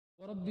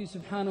ربي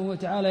سبحانه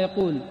وتعالى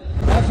يقول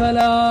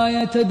أفلا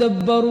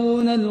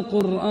يتدبرون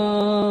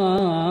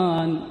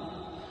القرآن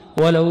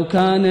ولو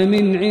كان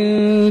من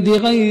عند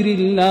غير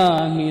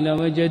الله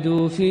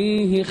لوجدوا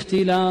فيه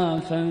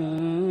اختلافا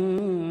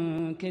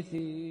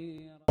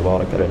كثيرا.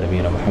 بارك على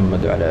نبينا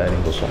محمد وعلى آله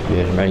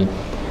وصحبه أجمعين.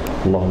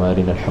 اللهم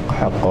أرنا الحق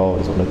حقا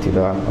وارزقنا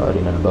اتباعه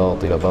وأرنا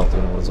الباطل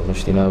باطلا وارزقنا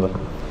اجتنابه.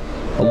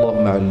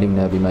 اللهم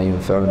علمنا بما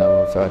ينفعنا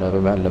وانفعنا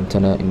بما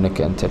علمتنا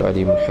إنك أنت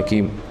العليم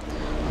الحكيم.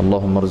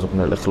 اللهم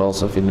ارزقنا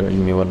الإخلاص في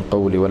العلم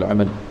والقول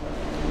والعمل.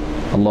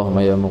 اللهم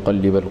يا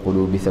مقلب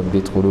القلوب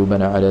ثبت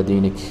قلوبنا على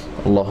دينك.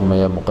 اللهم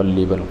يا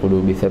مقلب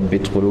القلوب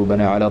ثبت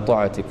قلوبنا على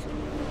طاعتك.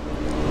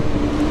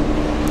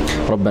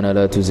 ربنا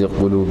لا تزغ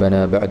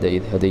قلوبنا بعد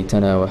إذ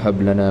هديتنا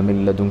وهب لنا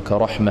من لدنك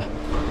رحمة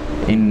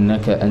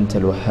إنك أنت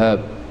الوهاب.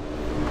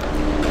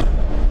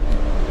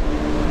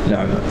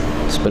 نعم.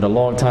 It's been a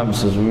long time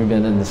since we've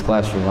been in this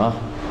classroom, huh?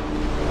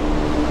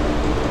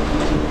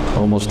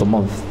 Almost a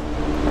month.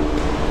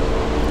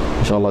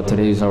 Inshallah,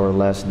 today is our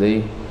last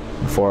day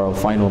before our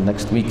final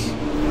next week,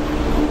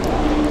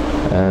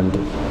 and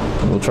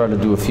we'll try to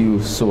do a few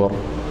surah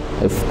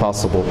if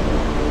possible,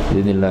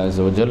 bi'idhnillah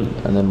azza wa jal,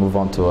 and then move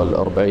on to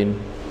al-arba'in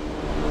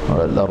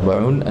or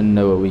al-arba'un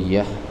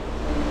an-nawawiyyah.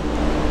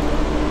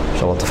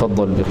 Inshallah,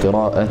 تفضل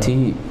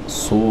بقراءة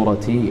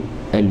سورة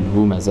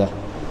الهمزة.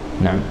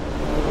 نعم.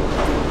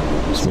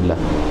 بسم الله.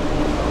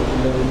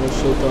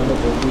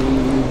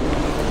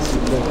 بسم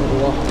الله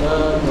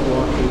الرحمن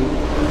الرحيم.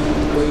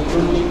 ويل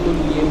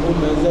لكل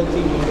همزة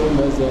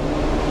لمزة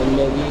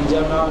الذي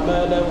جمع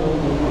ماله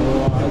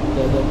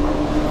وعدده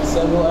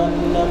يحسب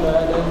أن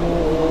ماله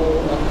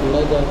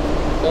أخلده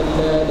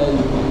كلا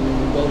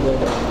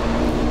لينبذن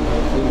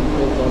في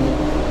الحطمة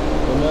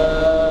وما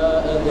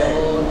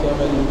أدراك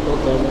ما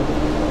الحطمة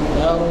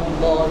نار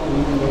الله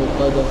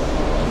الموقدة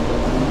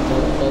التي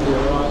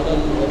تطلع على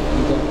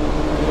الأفئدة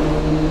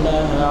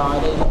إنها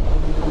عليهم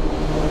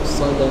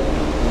مؤصدة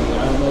في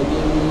عمد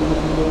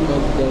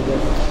ممددة.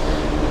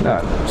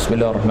 نعم. بسم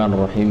الله الرحمن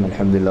الرحيم.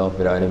 الحمد لله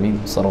رب العالمين.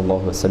 صلى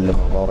الله وسلم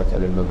وبارك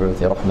على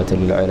المبعوث رحمة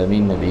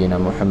للعالمين نبينا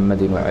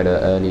محمد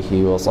وعلى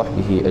آله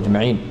وصحبه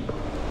أجمعين.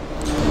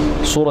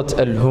 Surat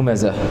Al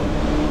Humazah.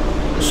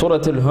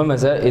 Surat Al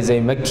Humazah is a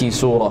Makki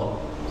surah.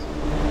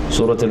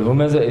 Surat Al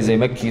Humazah is a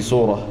Makki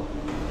surah.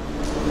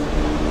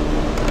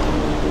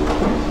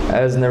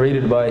 As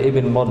narrated by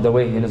Ibn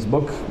Mardawayh in his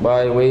book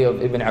by way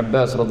of Ibn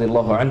Abbas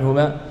radiallahu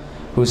anhuma,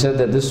 who said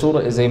that this surah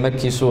is a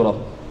Makki surah.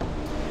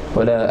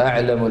 وَلَا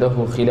أَعْلَمُ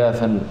لَهُ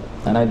خِلَافًا,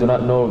 and I do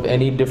not know of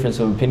any difference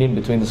of opinion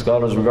between the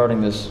scholars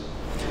regarding this,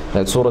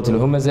 that Surat Al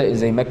Humazah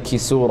is a Makki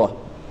surah,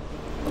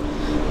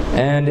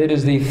 and it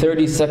is the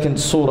 32nd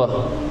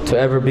surah to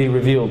ever be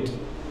revealed.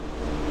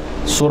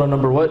 Surah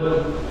number what?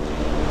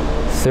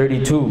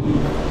 32.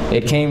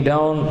 It came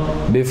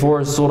down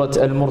before Surat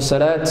Al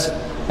Mursalat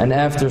and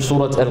after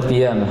Surat Al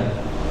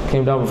Qiyamah.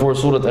 Came down before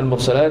Surat Al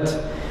Mursalat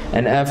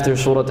and after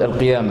Surat Al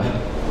Qiyamah.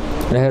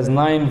 It has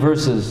 9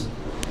 verses,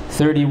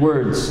 30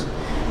 words,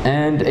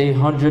 and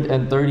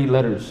 130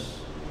 letters.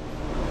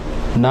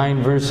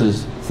 9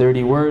 verses,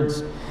 30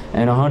 words,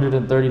 and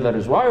 130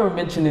 letters. Why are we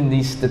mentioning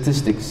these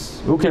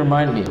statistics? Who can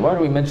remind me? Why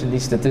do we mention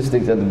these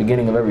statistics at the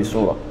beginning of every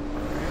surah?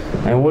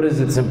 And what is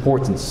its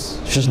importance?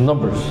 It's just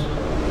numbers.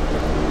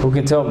 Who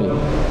can tell me?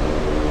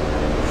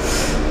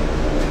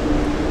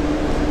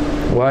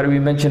 Why do we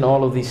mention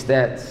all of these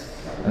stats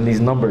and these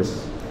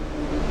numbers?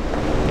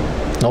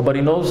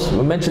 Nobody knows?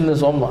 We mentioned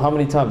this how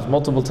many times?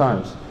 Multiple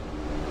times.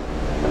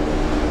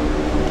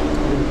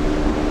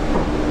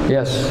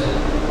 Yes.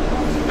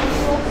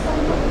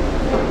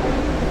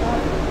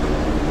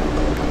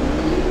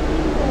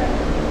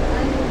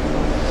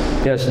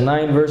 Yes,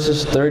 9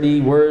 verses,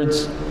 30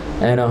 words,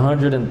 and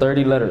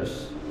 130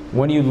 letters.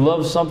 When you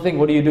love something,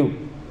 what do?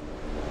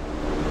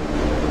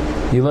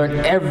 You learn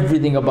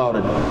everything about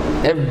it.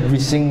 Every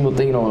single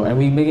thing, and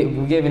we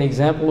gave an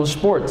example of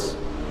sports.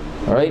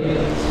 Alright?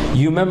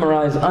 You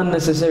memorize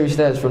unnecessary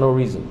stats for no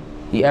reason.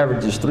 He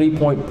averages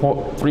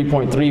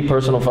 3.3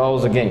 personal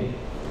fouls a game.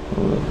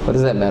 What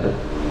does that matter?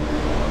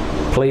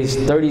 Plays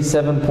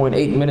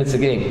 37.8 minutes a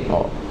game.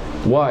 Oh,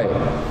 why?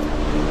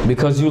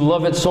 Because you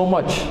love it so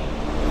much.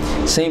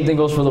 Same thing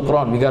goes for the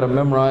Quran. We got to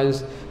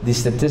memorize the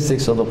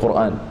statistics of the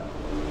Quran.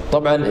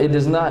 طبعا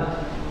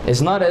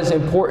it's not as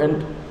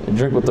important.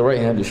 Drink with the right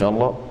hand,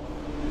 inshallah.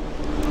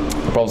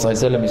 The Prophet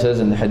ﷺ, he says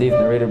in the hadith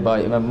narrated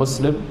by Imam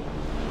Muslim,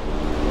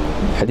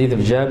 hadith of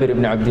Jabir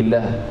ibn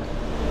Abdullah,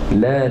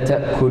 لا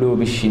تأكلوا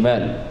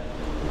بالشمال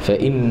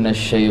فإن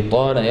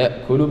الشيطان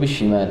يأكل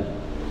بالشمال.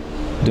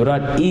 Do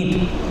not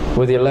eat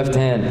with your left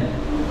hand,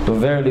 but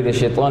verily the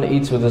shaitan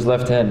eats with his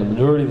left hand. The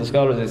majority of the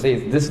scholars, they say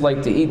it's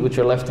disliked to eat with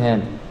your left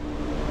hand,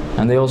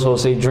 and they also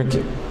say drink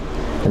it.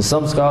 And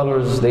some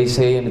scholars, they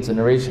say, and it's a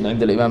narration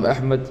عند Imam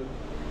Ahmad,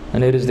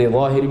 and it is the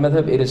Zahiri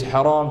madhab, it is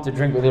haram to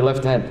drink with your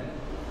left hand.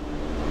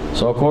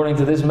 So according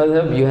to this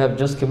madhab, you have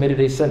just committed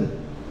a sin,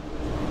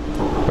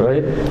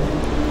 right?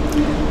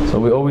 So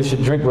we always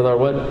should drink with our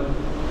what?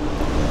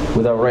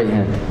 With our right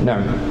hand.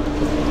 Na'am.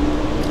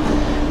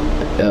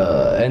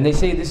 And they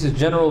say this is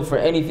general for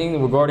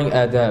anything regarding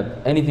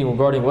adab. Anything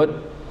regarding what?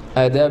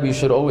 Adab, you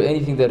should always,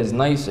 anything that is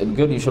nice and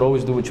good, you should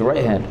always do with your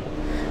right hand.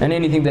 And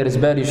anything that is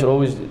bad, you should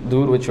always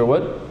do it with your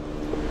what?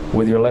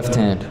 With your left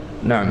hand.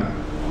 Na'am.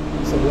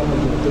 So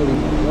 130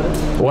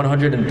 letters?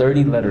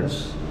 130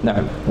 letters.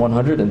 Na'am.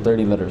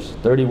 130 letters.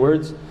 30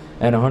 words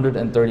and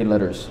 130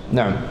 letters.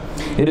 Na'am.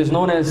 It is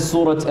known as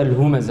Surat Al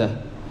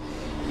Humazah.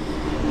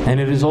 And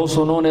it is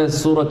also known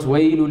as Surat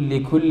Waylul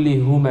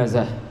Likulli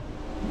Humazah.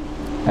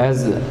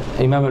 As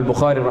Imam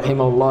al-Bukhari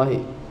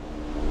rahimahullah,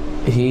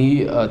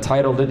 he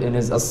titled it in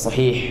his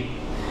As-Sahih.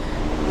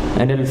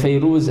 And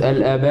Al-Fayruz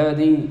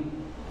Al-Abadi,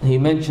 he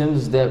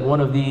mentions that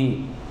one of the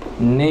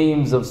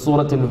names of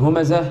Surat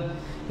Al-Humazah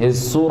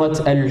is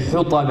Surat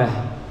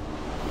Al-Hutamah.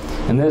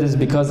 And that is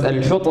because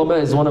Al-Hutamah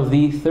is one of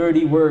the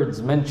 30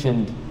 words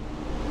mentioned.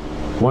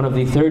 One of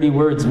the 30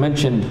 words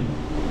mentioned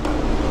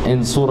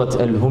in Surat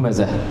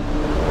Al-Humazah.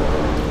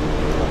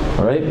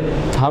 Alright?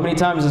 How many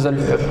times is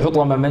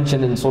Al-Hutamah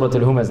mentioned in Surat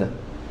Al-Humazah?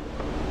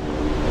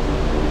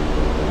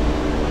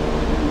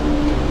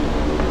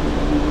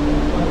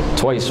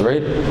 Twice,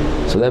 right?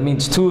 So that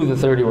means 2 of the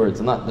 30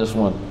 words, not just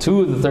 1.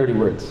 2 of the 30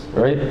 words,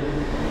 right?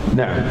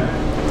 Now,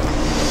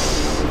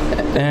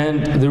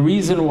 and the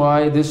reason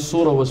why this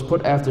surah was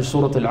put after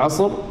Surah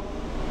Al-Asr,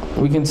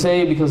 we can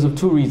say because of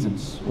 2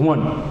 reasons. 1,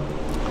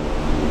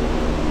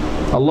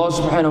 Allah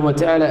subhanahu wa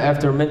ta'ala,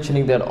 after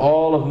mentioning that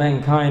all of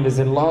mankind is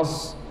in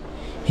loss,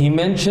 He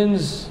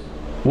mentions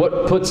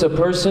what puts a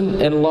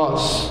person in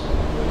loss.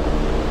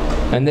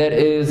 And that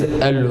is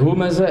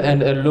Al-Humazah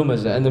and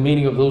Al-Lumazah. And the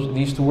meaning of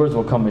these 2 words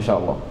will come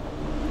inshallah.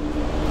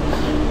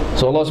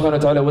 So Allah subhanahu wa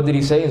ta'ala, what did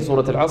He say in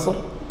Surah Al-Asr?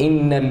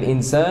 Inna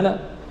al-insana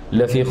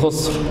lafi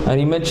khusr. And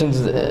He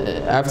mentions,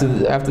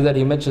 after that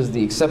He mentions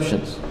the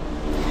exceptions.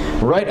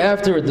 Right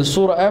after it, the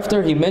surah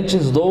after, He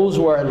mentions those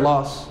who are at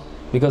loss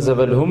because of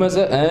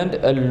Al-Humazah and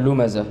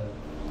Al-Lumazah.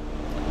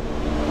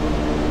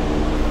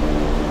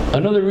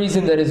 Another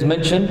reason that is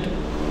mentioned,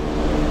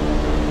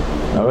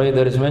 alright,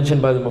 that is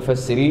mentioned by the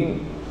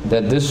Mufassirin,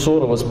 that this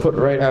surah was put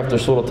right after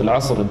Surah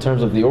Al-Asr in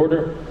terms of the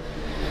order,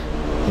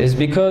 is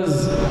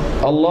because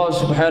Allah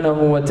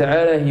subhanahu wa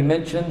ta'ala, He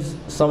mentions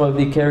some of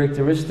the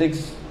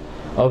characteristics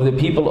of the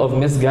people of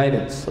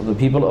misguidance, of the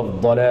people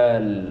of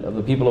dalal, of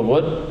the people of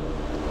what?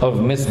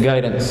 Of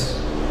misguidance.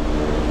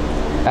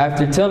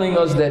 After telling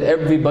us that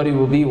everybody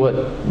will be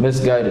what?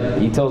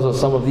 Misguided. He tells us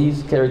some of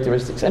these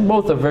characteristics, and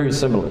both are very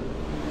similar.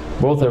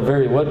 Both are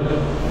very what?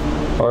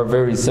 Are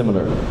very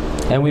similar.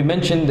 And we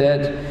mentioned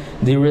that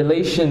the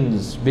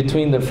relations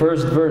between the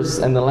first verse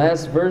and the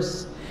last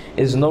verse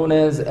is known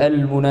as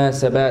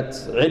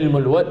al-munasabat. Ilm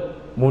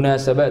al-what?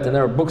 Munasabat. And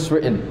there are books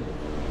written.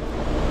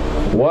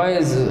 What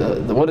is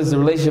the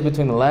relationship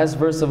between the last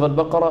verse of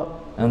Al-Baqarah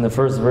and the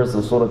first verse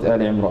of Surah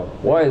Al-Imran?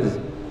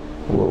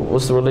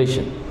 What's the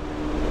relation?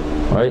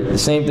 Right? The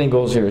same thing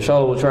goes here.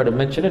 Inshallah, we'll try to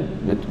mention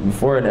it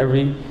before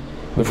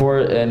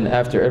and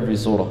after every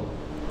surah.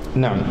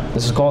 Now,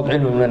 this is called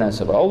Ilm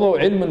al-Munasabah. Although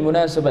Ilm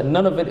al-Munasabah,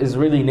 none of it is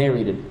really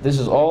narrated. This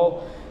is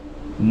all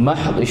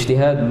mahad,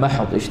 ijtihad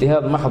mahad.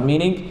 Ijtihad mahad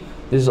meaning,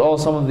 this is all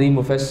something that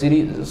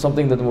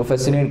the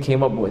Mufassirin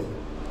came up with.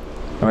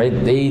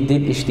 Alright, they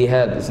did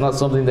ijtihad. It's not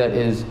something that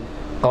is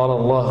قال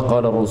Allah,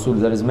 قال Rasul,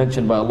 that is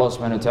mentioned by Allah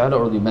subhanahu wa ta'ala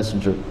or the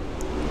Messenger.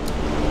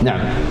 Now,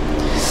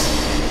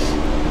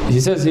 He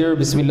says here,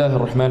 Bismillah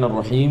ar-Rahman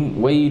ar-Rahim,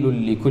 وَيْلٌ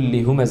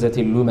لِكُلِّ هُمَزَةٍ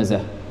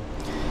لُمَزَةٍ.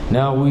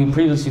 Now, we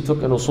previously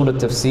took in Usul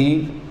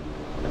al-Tafsir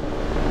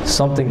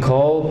something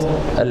called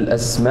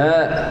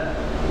al-Asma'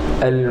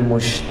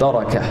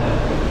 al-Mushtaraka.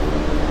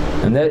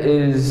 And that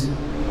is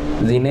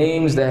the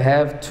names that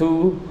have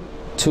two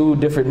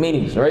different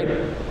meanings, right?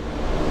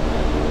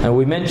 And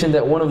we mentioned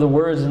that one of the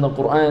words in the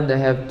Quran that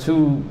have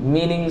 2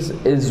 meanings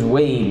is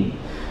wayl.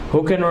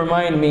 Who can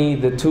remind me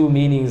the 2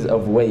 meanings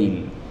of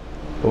wayl?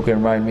 Who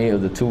can remind me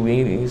of the 2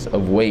 meanings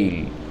of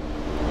wayl?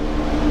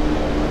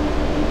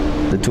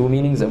 The 2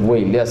 meanings of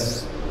wayl,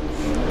 yes.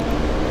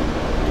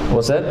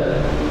 What's that?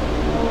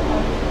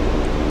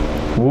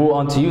 Woe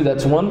unto you,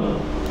 that's 1.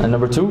 And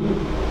number 2?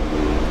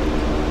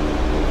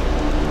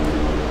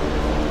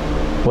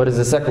 What is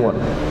the second one?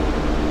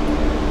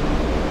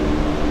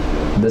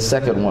 The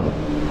second one.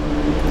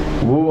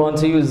 Woe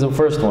unto you is the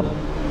first one.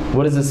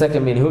 What is the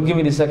second meaning? Who give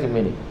me the second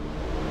meaning?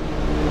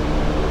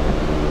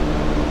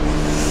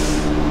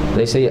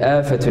 They say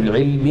Afatul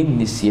ilmi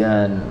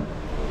nisyan.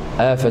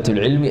 Afatul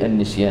ilmi and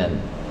nisyan.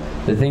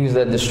 The things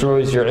that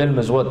destroys your ilm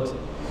is what?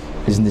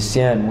 Is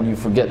nisyan, when you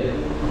forget.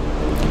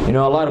 You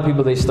know, a lot of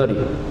people, they study.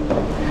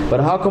 But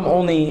how come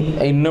only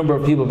a number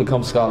of people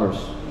become scholars?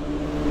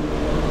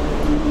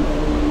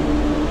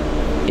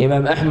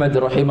 Imam Ahmad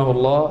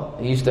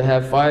rahimahullah, he used to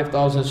have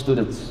 5,000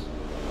 students.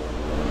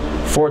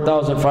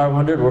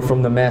 4,500 were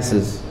from the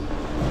masses.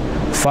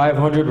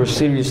 500 were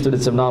serious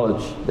students of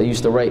knowledge. They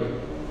used to write.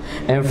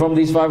 And from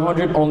these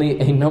 500, only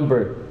a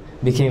number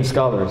became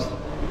scholars.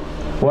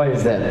 Why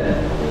is that?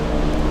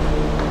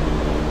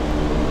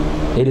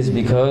 It is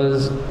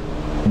because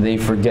they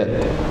forget.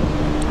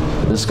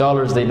 The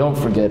scholars, they don't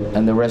forget,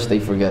 and the rest they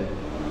forget.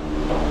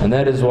 And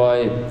that is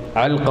why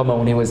Alqamah,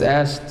 when he was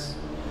asked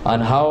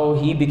on how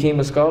he became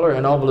a scholar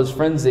and all of his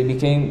friends,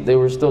 they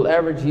were still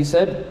average, he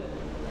said,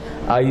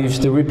 I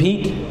used to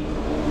repeat,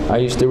 and I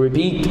used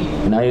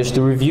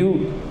to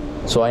review,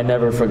 so I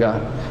never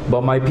forgot.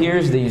 But my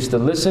peers, they used to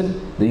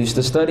listen, they used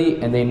to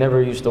study, and they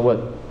never used to what?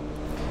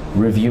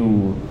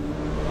 Review.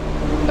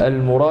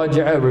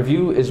 Al-muraja'a,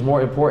 review, is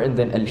more important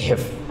than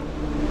al-hifz.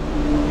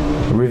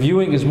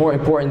 Reviewing is more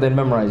important than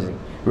memorizing.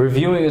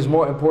 Reviewing is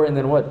more important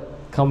than what?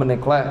 Coming to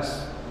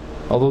class.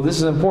 Although this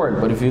is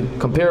important, but if you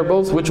compare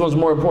both, which one's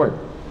more important?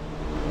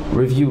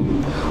 Review.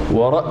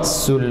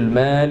 وَرَأْسُ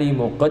الْمَالِ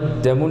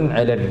مُقَدَّمٌ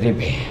عَلَى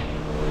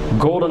الرِّبْحِ.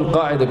 Golden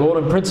qa'idah,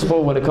 golden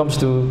principle when it comes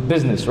to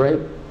business, right?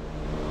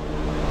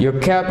 Your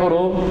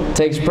capital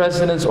takes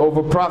precedence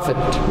over profit,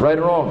 right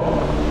or wrong.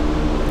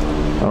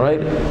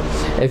 Alright?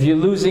 If you're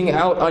losing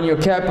out on your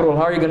capital,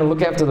 how are you going to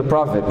look after the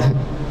profit?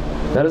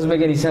 That doesn't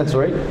make any sense,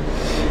 right?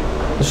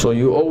 So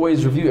you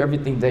always review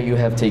everything that you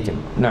have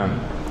taken. Now,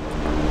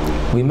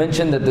 we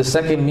mentioned that the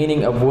second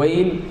meaning of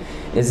Wail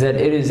is that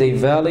it is a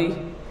valley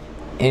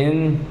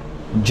in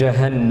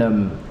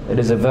Jahannam. It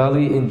is a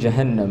valley in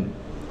Jahannam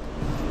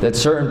that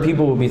certain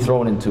people will be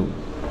thrown into.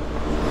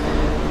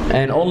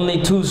 And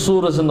only 2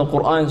 surahs in the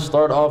Quran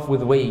start off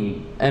with Wail,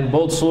 and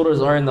both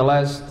surahs are in the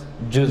last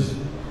juz.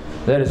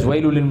 That is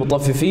Wailul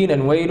lil-mutaffifin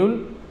and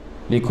Wailul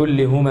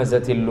likulli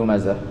humazatil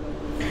lumazah.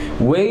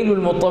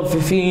 Wailul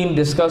mutaffifin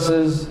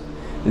discusses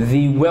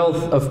the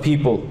wealth of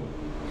people,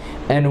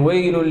 and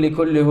Wailul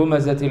likulli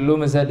humazatil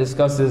lumazah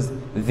discusses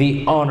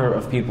the honor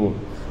of people.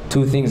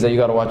 2 things that you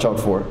got to watch out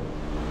for.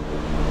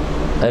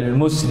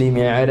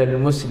 Al-muslimi ala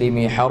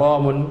al-muslimi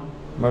haramun.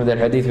 Remember that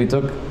hadith we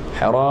took?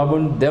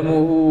 Haramun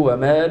damuhu wa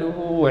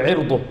maluhu wa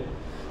irduh.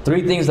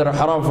 3 things that are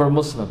haram for a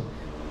Muslim: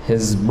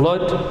 his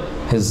blood,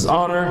 his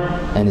honor,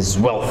 and his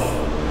wealth.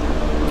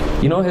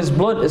 You know, his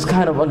blood is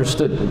kind of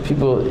understood.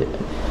 People,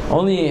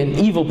 only an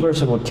evil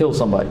person would kill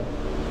somebody.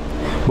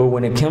 But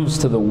when it comes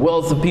to the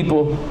wealth of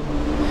people,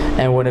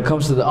 and when it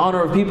comes to the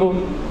honor of people,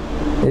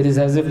 it is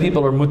as if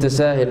people are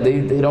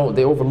mutasahil.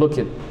 They overlook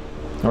it.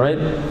 Alright?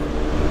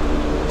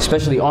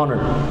 Especially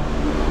honor.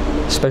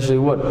 Especially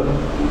what?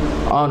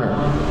 Honor.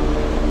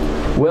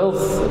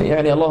 Wealth,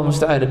 yani Allah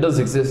musta'an, it does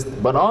exist.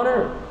 But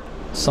honor,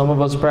 some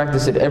of us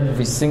practice it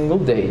every single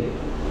day.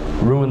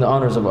 Ruin the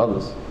honors of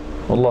others.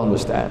 Allah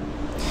musta'an.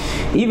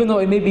 Even though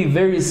it may be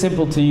very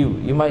simple to you.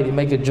 You might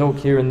make a joke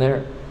here and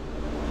there,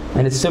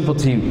 and it's simple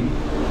to you,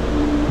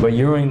 but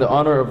you're ruining the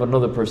honor of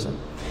another person.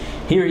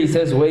 Here he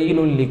says, وَيْلٌ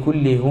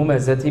لِكُلِّ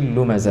هُمَزَةٍ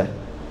لُمَزَةٍ.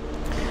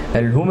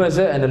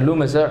 Al-humazah and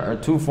al-lumazah are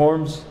 2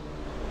 forms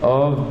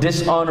of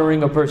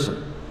dishonoring a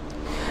person.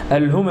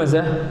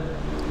 Al-humazah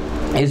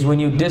is when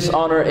you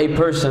dishonor a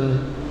person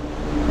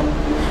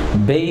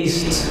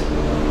based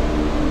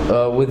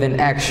with an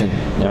action,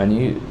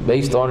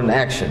 based on an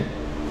action,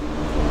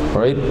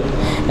 right?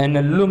 And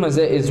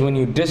al-lumazah is when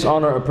you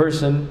dishonor a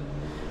person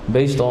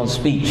based on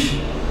speech.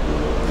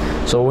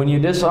 So when you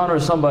dishonor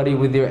somebody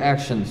with your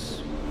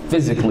actions,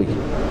 physically,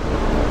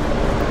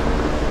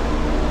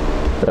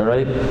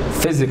 alright,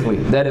 physically,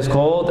 that is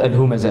called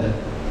al-humazah.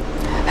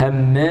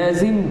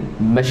 Hammazin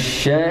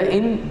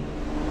masha'in,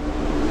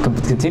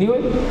 continue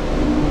it,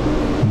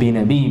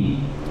 binamim,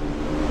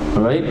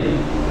 alright?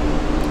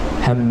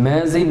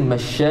 Hammazin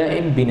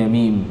masha'in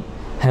binamim.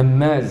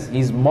 Hammaz,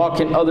 he's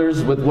mocking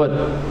others with what?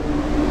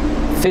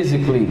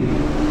 Physically,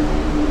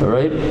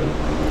 alright?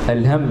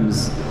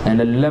 Al-hams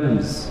and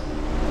al-lams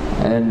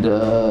and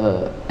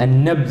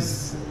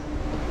al-nabz.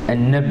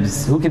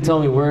 Al-nabz. Who can tell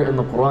me where in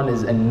the Quran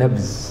is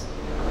al-nabz?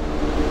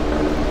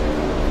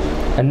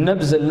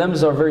 Al-nabz and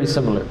al-lams are very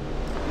similar.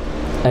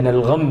 And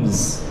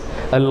al-ghams.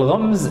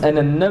 Al-ghams and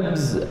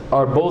al-nabz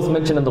are both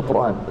mentioned in the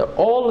Quran.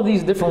 All of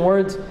these different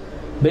words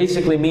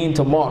basically mean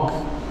to mock.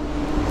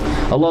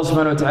 Allah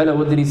subhanahu wa ta'ala,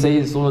 what did he say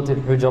in Surat Al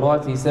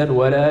Humazah? He said,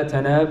 وَلَا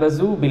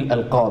تَنَابَزُوا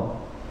بِالْأَلْقَابِ.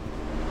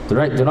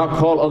 Right? Do not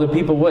call other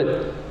people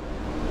what?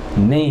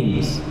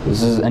 Names.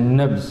 This is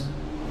al-nabz.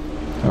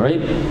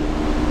 Alright?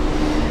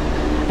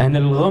 And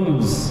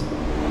al-ghams,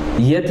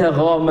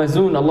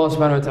 يَتَغَامَزُونَ. Allah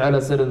subhanahu wa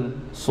ta'ala said in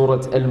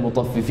Surat Al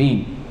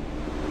Mutaffifin,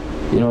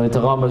 you know,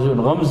 يَتَغَامَزُونَ.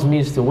 Ghams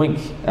means to wink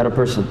at a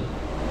person.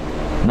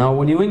 Now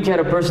when you wink at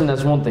a person,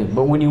 that's one thing.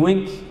 But when you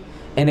wink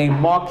in a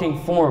mocking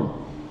form,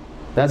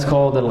 that's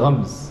called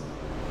al-ghams.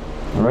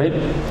 Alright?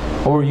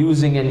 Or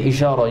using an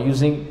ishara,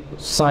 using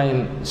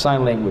sign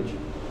language.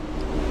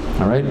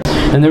 Alright?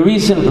 And the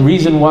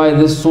reason why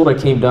this surah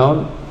came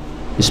down,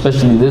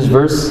 especially this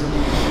verse,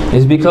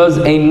 is because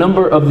a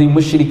number of the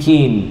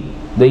mushrikeen,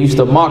 they used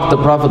to mock the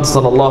Prophet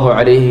sallallahu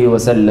alaihi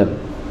wasallam.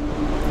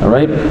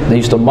 Alright? They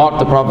used to mock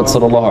the Prophet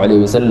sallallahu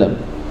alaihi wasallam.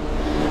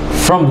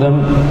 From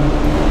them,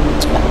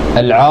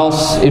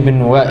 Al-As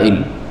ibn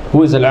Wa'il.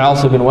 Who is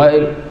Al-As ibn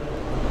Wa'il?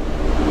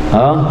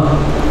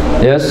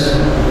 Huh? Yes?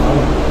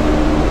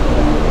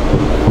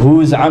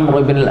 Who is Amr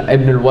ibn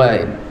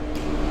al-Wa'il?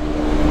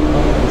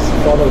 His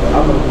father,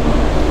 Amr,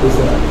 he's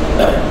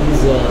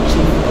a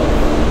chief of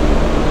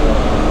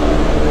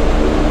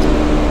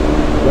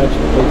branch of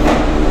the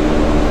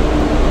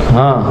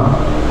Huh?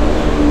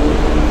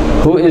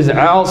 Who is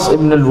As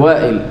ibn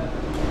al-Wa'il?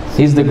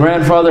 He's the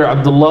grandfather of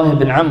Abdullah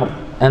ibn Amr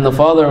and the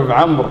father of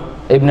Amr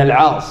ibn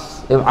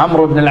al-As.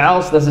 Amr ibn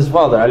al-As, that's his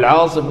father.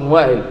 Al-As ibn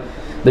Wa'il,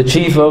 the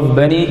chief of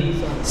Bani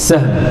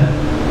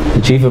Sahm.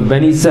 The chief of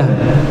Bani Sahm.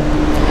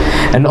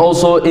 And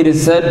also it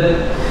is said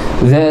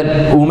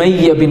that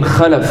Umayyah bin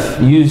Khalaf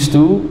used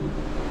to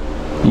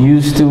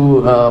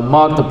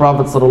mock the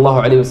Prophet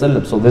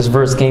ﷺ. So this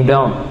verse came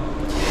down.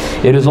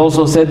 It is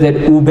also said that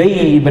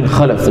Ubay ibn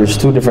Khalaf, there's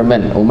two different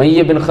men.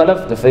 Umayyah bin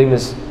Khalaf, the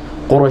famous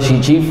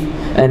Qurashi chief,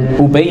 and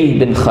Ubay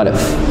bin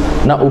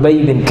Khalaf. Not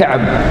Ubay bin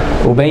Ka'b,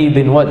 Ubay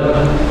bin what?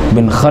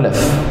 Bin Khalaf.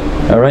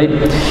 Alright?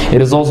 It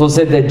is also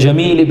said that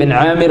Jamil ibn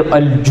Amir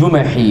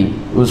al-Jumahi,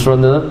 who was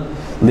from the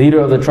leader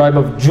of the tribe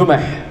of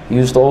Jumah,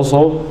 used to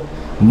also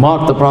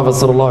mock the Prophet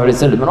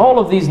ﷺ. And all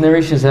of these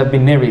narrations have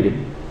been narrated.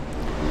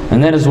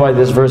 And that is why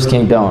this verse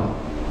came down.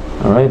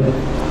 Alright?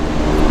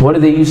 What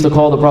did they used to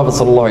call the Prophet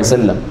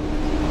ﷺ?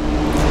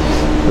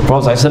 The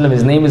Prophet ﷺ,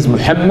 his name is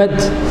Muhammad.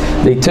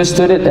 They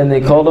twisted it and they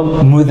called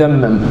him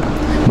Mudhammam.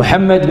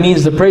 Muhammad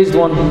means the praised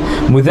one.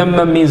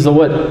 Mudhammam means the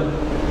what?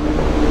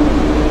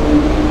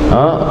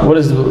 What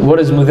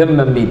does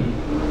Mudhammam mean?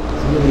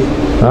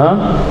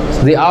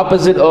 The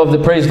opposite of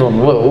the praised one.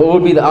 What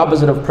would be the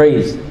opposite of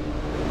praised?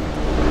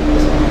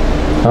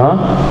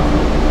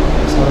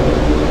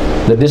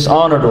 The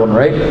dishonored one,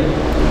 right?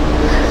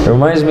 It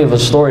reminds me of a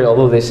story,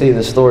 although they say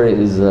the story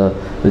is,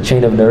 the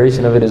chain of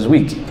narration of it is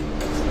weak.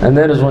 And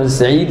that is when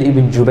Sa'id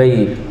ibn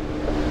Jubayr,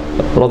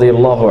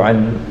 radiyallahu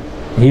anhu,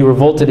 he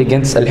revolted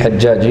against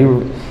Al-Hajjaj.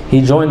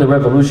 He joined the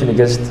revolution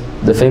against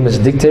the famous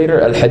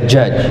dictator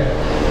Al-Hajjaj.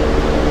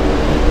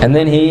 And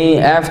then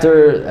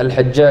after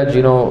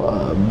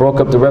Al-Hajjaj,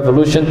 broke up the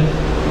revolution,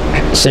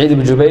 Sa'id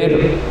ibn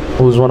Jubayr,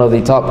 who was one of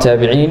the top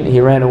tabi'een,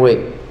 he ran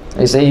away.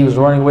 They say he was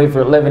running away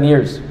for 11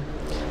 years.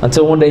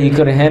 Until one day he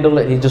couldn't handle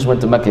it, he just went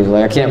to Mecca. He's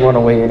like, I can't run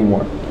away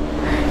anymore.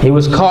 He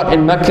was caught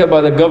in Mecca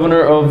by the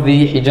governor of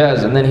the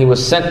Hijaz, and then he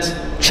was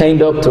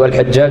chained up to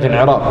Al-Hajjaj in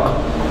Iraq.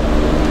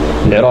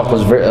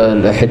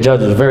 Al-Hajjaj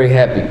was very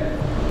happy.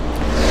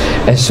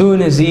 As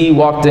soon as he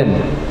walked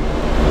in,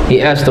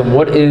 he asked him,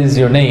 what is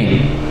your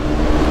name?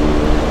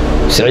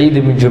 Sa'id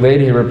ibn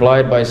Jubayr, he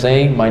replied by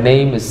saying, my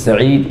name is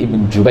Sa'id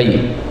ibn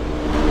Jubayr.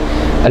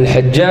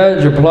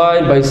 Al-Hajjaj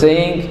replied by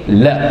saying,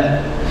 La,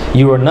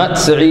 you are not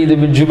Sa'id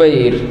ibn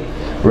Jubayr,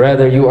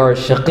 rather you are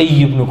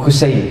Shaqi ibn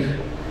Qusayr.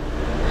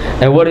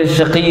 And what is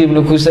Shaqi ibn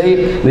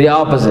Qusayr? The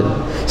opposite.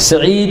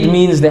 Sa'id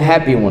means the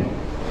happy one.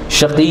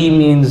 Shaqi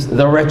means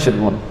the wretched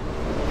one.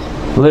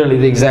 Literally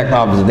the exact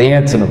opposite, the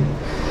antonym.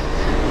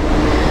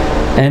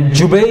 And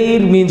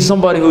Jubayr means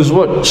somebody who's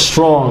what?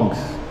 Strong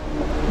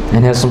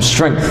and has some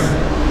strength.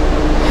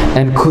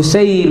 And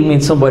Qusayr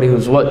means somebody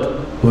who's what?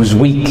 Who's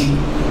weak.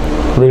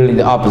 Literally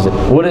the opposite.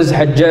 What is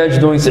Hajjaj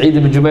doing Sa'id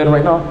ibn Jubayr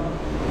right now?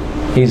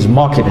 He's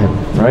mocking him,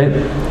 right?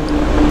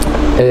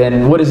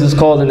 And what is this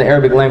called in the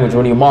Arabic language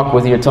when you mock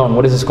with your tongue?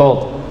 What is this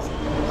called?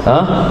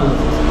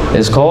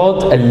 It's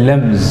called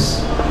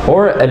al-lamz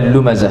or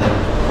al-lumazah.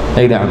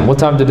 What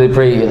time did they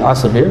pray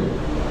Asr here?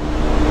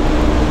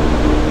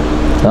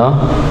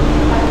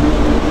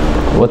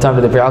 What time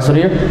did they pray Asr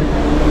here?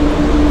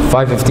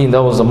 5:15,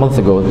 that was a month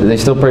ago. Did they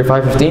still pray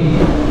 5:15?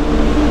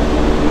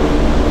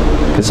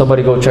 Can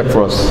somebody go check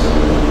for us?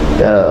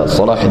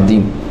 Salah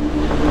ad-Din.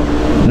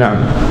 Naam.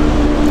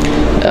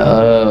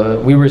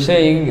 We were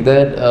saying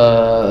that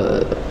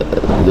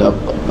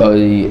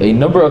a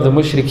number of the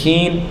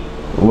mushrikeen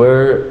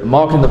were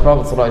mocking the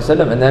Prophet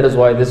ﷺ, and that is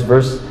why this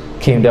verse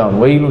came down.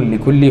 وَيْلٌ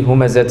لِكُلِّ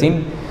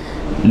هُمَزَةٍ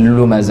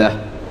لُمَزَةٍ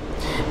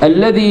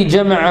الَّذِي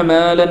جَمَعَ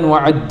مَالًا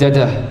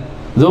وَعَدَّدَهُ.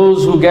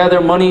 Those who gather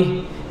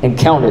money and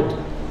count it.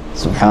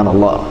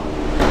 Subhanallah.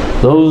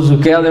 Those who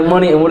gather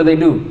money, and what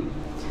do?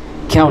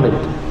 Count it.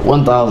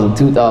 1,000,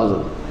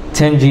 2,000,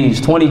 10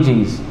 G's, 20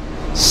 G's.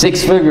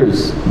 6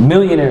 figures,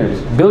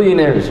 millionaires,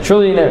 billionaires,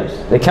 trillionaires.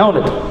 They count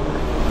it.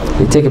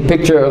 They take a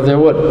picture of their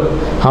what?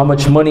 How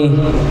much money,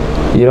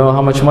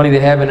 how much money they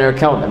have in their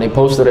account, and they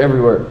post it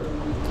everywhere.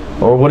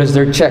 Or what is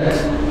their check?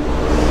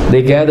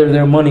 They gather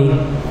their money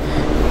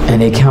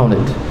and they count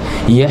it.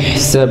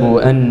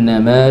 يَحْسَبُ أَنَّ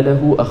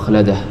مَالَهُ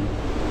أَخْلَدَهُ.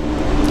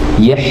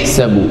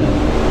 يَحْسَبُ.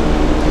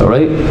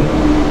 Alright?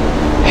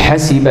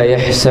 حَسِبَ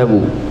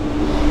يَحْسَبُ.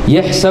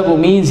 يَحْسَبُ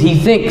means he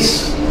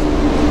thinks,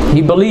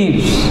 he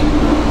believes.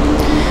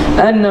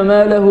 أَنَّ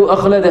مَالَهُ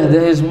أَخْلَدَهُ,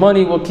 that his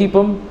money will keep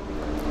him,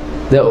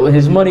 that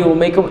his money will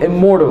make him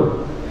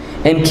immortal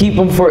and keep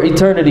him for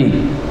eternity,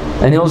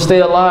 and he'll stay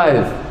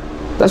alive.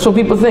 That's what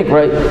people think,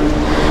 right?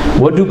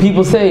 What do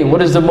people say?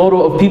 What is the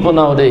motto of people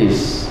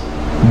nowadays?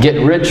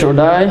 Get rich or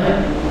die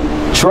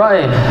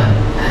trying.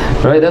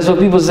 Right? That's what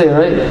people say,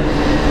 right?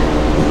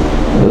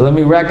 Let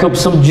me rack up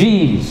some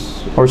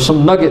G's or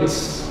some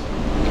nuggets.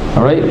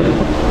 Alright?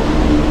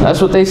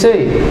 That's what they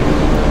say.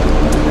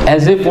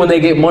 As if when they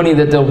get money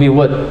that they'll be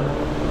what?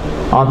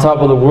 On top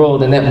of the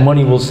world, and that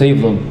money will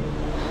save them.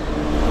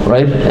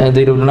 Right? And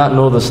they do not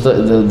know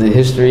the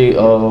history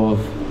of,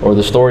 or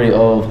the story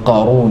of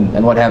Qarun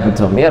and what happened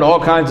to him. He had all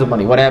kinds of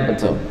money. What happened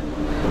to him?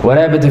 What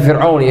happened to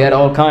Fir'aun? He had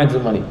all kinds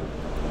of money.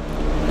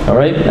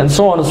 Alright? And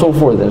so on and so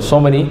forth. There's so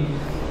many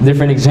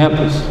different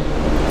examples.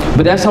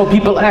 But that's how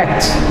people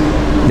act.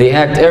 They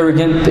act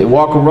arrogant, they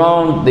walk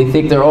around, they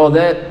think they're all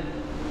that.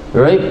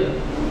 Right?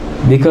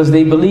 Because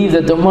they believe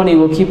that the money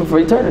will keep them for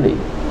eternity.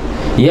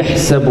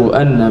 يَحْسَبُ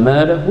أَنَّ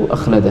مَالَهُ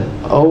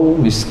أَخْلَدَهُ. Oh,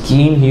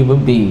 miskin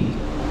human being.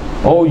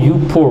 Oh,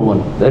 you poor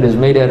one that is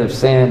made out of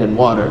sand and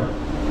water.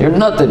 You're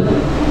nothing.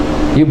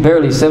 You're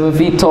barely 7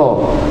 feet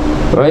tall.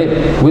 Right?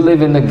 We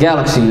live in the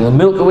galaxy, the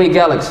Milky Way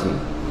galaxy.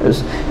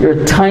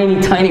 You're a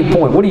tiny, tiny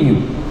point. What are you?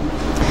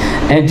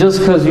 And just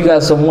because you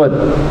got somewhat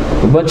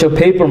a bunch of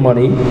paper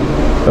money,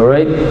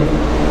 alright,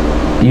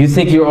 you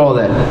think you're all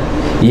that.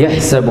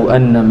 يَحْسَبُ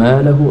أَنَّ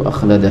مَالَهُ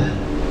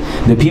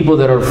أَخْلَدَهُ. The people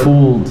that are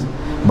fooled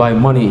by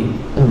money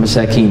are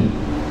masakeen.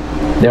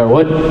 They are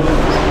what?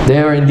 They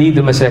are indeed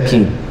the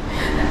masakeen.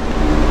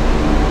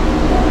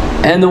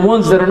 And the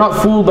ones that are not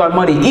fooled by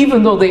money,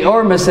 even though they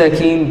are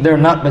masakeen, they're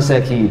not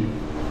masakeen.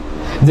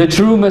 The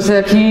true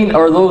masakeen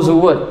are those who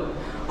what?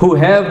 Who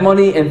have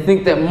money and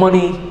think that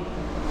money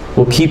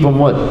will keep them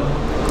what?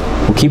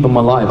 Will keep them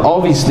alive.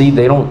 Obviously,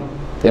 they don't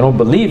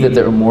believe that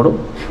they're immortal,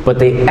 but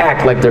they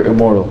act like they're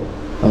immortal.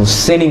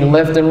 Sinning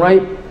left and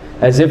right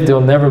as if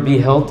they'll never be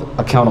held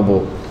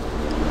accountable.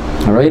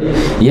 Alright?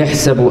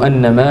 يَحْسَبُ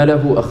أَنَّ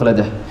مَالَهُ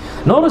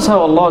أَخْلَدَهُ. Notice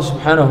how Allah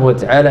subhanahu wa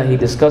ta'ala, He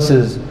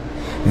discusses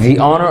the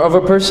honor of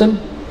a person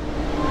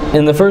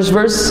in the first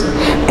verse,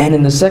 and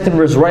in the second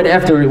verse right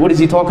after, what is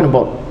He talking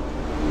about?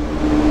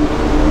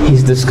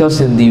 He's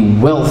discussing the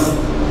wealth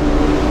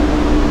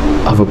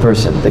of a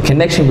person. The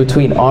connection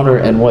between honor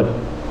and what?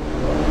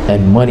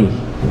 And money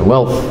and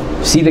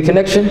wealth. See the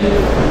connection?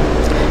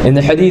 In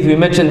the hadith, we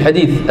mentioned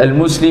hadith,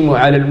 Al-Muslimu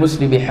ala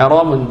al-Muslimi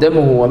haramun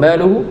damuhu wa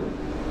maluhu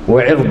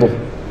wa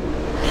irduh.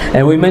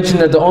 And we mentioned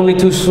that the only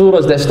two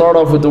surahs that start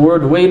off with the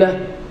word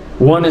wayla,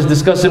 one is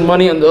discussing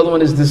money and the other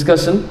one is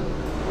discussing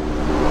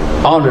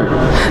honor.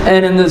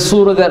 And in the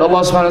surah that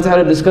Allah subhanahu wa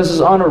ta'ala discusses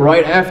honor,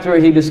 right after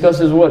He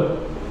discusses what?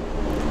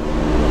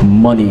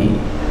 Money.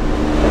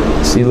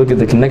 See, look at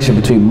the connection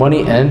between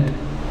money and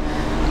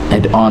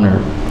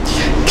honor.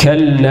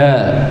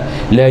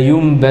 كَلَّا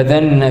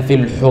لَيُنْبَذَنَّ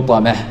فِي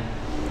الْحُطَمَةِ.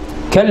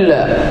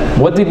 Kalla.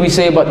 What did we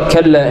say about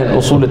kalla in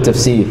usul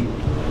al-tafsir?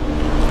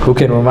 Who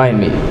can remind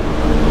me?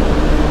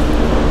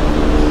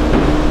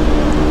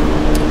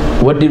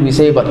 What did we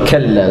say about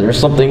kalla? There's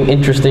something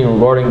interesting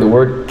regarding the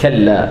word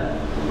kalla.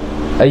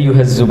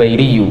 Ayyuha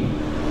az-Zubayriyu.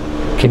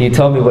 Can you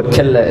tell me what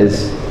kalla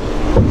is?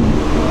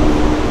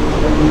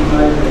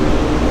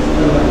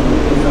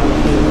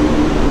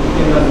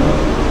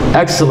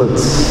 Excellent.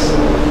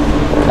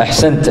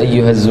 Ahsant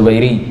ayyuha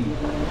az-Zubayri.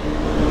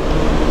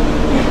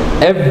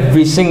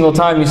 Every single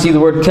time you see the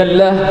word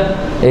kalla,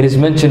 it is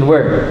mentioned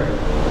where?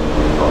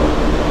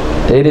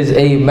 It is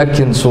a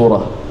Meccan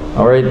surah.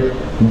 Alright?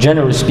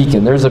 Generally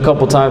speaking, there's a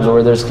couple times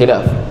where there's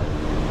khilaf.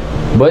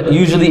 But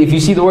usually if you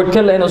see the word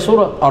kalla in a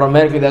surah,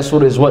 automatically that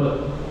surah is what?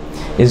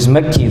 Is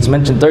Mecca. It's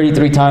mentioned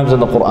 33 times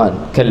in the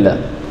Quran. Kalla.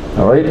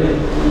 Alright?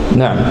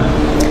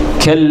 Na'am.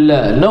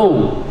 Kalla.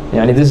 No.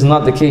 Yani this is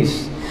not the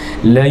case.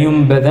 La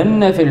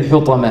yunbadanna fil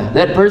hutama.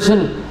 That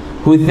person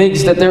who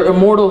thinks that they're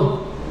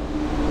immortal,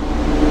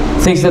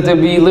 thinks that they'll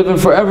be living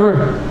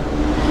forever,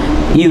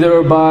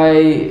 either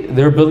by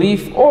their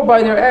belief or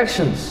by their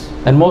actions,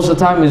 and most of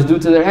the time is due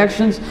to their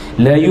actions.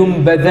 La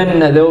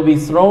yunbadanna, they will be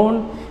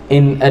thrown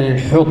in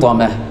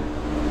al-hutama.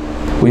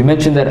 We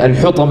mentioned that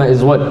al-hutama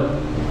is what?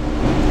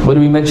 What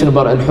did we mention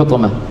about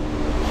al-hutama?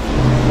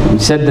 We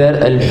said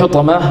that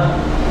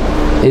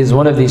al-hutama is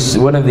one of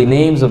the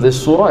names of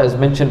this surah, as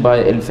mentioned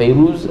by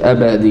Al-Fayruz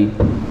Abadi.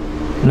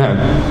 Na'am.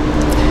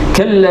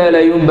 كَلَّا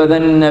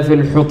لَيُنْبَذَنَّ فِي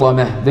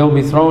الْحُطَمَةِ. They will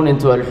be thrown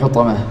into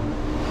al-hutama.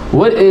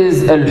 What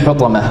is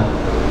al-hutama?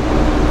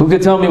 Who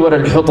could tell me what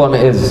al-hutama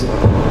is?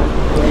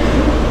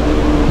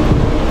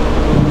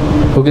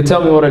 Who could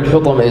tell me what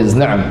al-hutama is?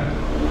 Na'am.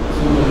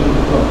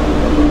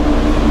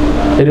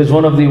 It is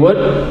one of the what?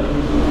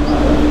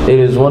 It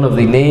is one of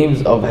the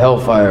names of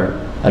hellfire.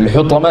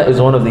 Al-hutama is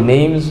one of the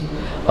names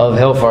of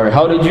hellfire.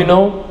 How did you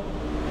know?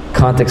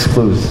 Context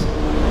clues.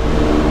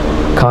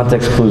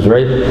 Context clues,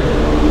 right?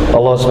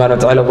 Allah subhanahu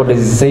wa ta'ala, what does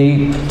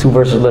He say 2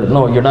 verses later?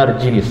 No, you're not a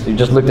genius. You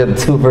just looked at the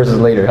 2 verses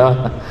later,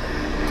 huh?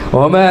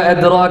 وَمَا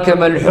أَدْرَاكَ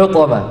مَا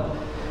الْحُطَمَةِ.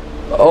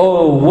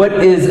 Oh, what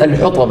is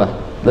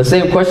al-hutama? The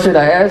same question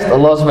I asked,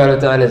 Allah subhanahu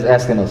wa ta'ala is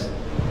asking us.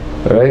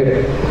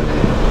 Right?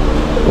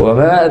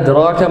 وَمَا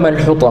أَدْرَاكَ مَا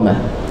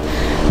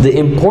الْحُطَمَةِ. The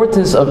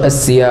importance of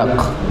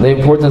as-siyaq. The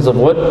importance of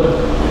what?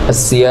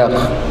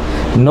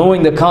 As-siyaq.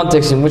 Knowing the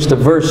context in which the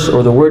verse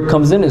or the word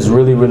comes in is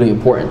really, really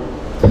important.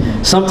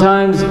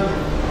 Sometimes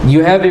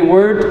you have a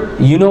word,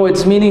 you know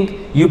its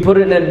meaning, you put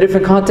it in a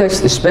different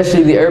context,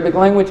 especially the Arabic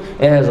language,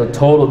 it has a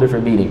total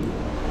different meaning.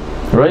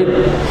 Right?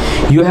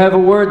 You have a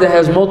word that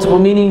has multiple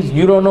meanings,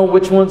 you don't know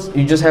which ones,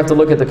 you just have to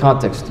look at the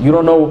context. You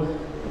don't know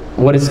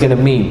what it's going to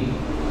mean.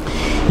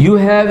 You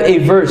have a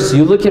verse,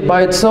 you look at it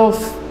by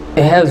itself,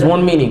 it has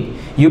one meaning.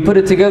 You put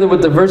it together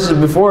with the verses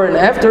before and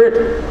after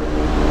it,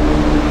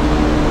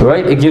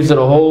 right? It gives it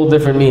a whole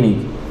different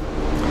meaning.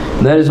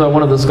 That is why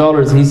one of the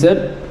scholars, he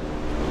said,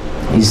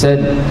 He said,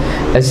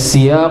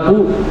 السياق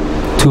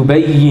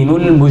تبين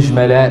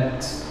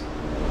المجملات.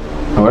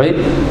 Alright?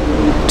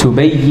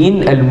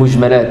 تبين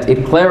المجملات.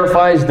 It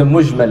clarifies the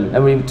mujmal.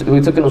 And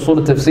we took in usul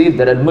al-tafsir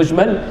that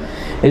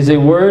al-mujmal is a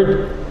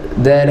word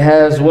that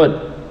has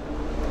what?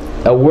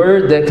 A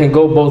word that can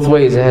go both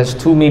ways. It has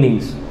two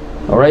meanings.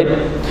 Alright?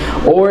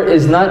 Or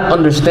is not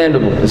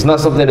understandable. It's not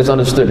something that's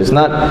understood. It's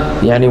not,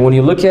 when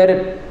you look at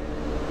it,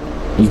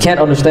 you can't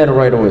understand it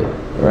right away.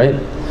 Right?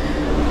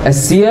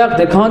 As-siyaq,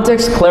 the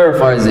context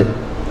clarifies it.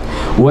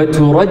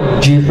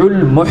 وَتُرَجِّحُ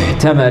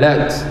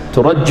الْمُحْتَمَلَاتِ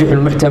تُرَجِّحُ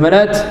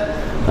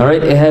الْمُحْتَمَلَاتِ.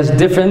 Alright? It has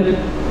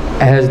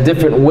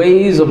different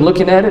ways of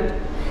looking at it,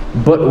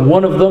 but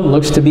one of them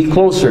looks to be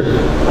closer.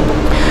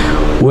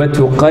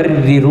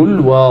 وَتُقَرِّرُ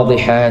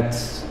الْوَاضِحَاتِ.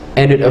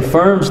 And it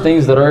affirms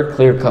things that are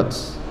clear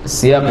cuts.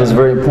 Siyaq is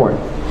very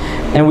important.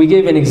 And we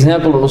gave an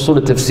example in usul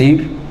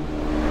al-tafsir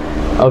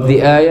of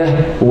the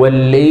ayah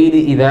وَاللَّيْلِ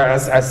إِذَا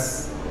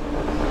عَسْعَسْ.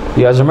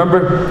 You guys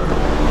remember?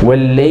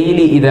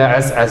 وَاللَّيْلِ إِذَا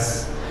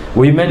عَسْعَسْ.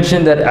 We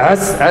mentioned that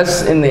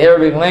as in the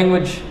Arabic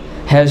language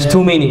has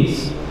two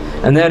meanings.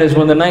 And that is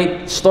when the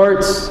night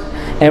starts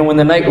and when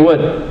the night what?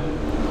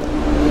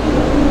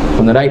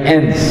 When the night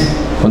ends.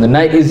 When the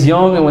night is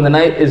young and when the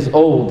night is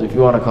old, if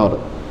you want to call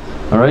it.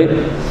 Alright?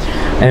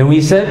 And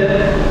we said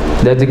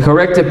that the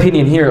correct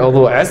opinion here,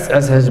 although as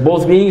has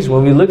both meanings,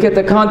 when we look at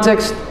the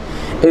context,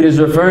 it is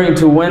referring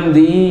to when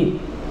the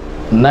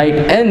night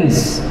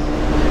ends.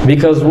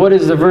 Because what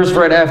is the verse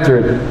right after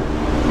it?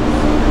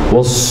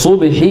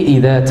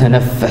 وَالصُّبْحِ إِذَا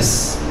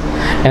تَنَفَّسْ.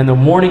 And the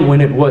morning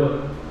when it what?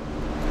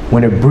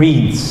 When it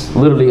breathes.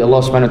 Literally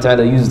Allah subhanahu wa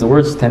ta'ala uses the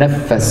words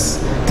tanaffas.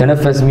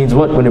 Tanaffas means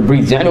what? When it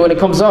breathes. When it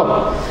comes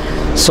out.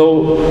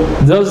 So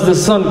does the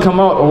sun come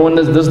out, or when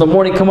does the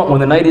morning come out?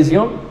 When the night is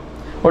young?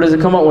 Or does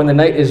it come out when the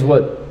night is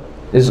what?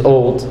 Is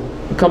old.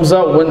 It comes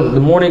out when the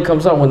morning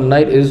comes out when the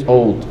night is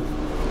old.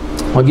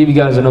 I'll give you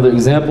guys another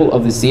example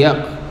of the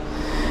siyaq.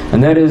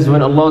 And that is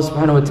when Allah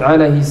subhanahu wa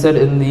ta'ala, He said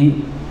in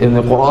the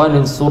Quran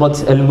in Surat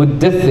Al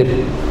Humazah,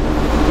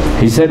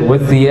 He said,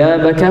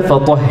 وَثِيَابَكَ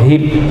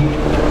فَطَهِّرْ.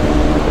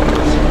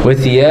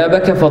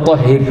 وَثِيَابَكَ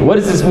فَطَهِّرْ. What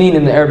does this mean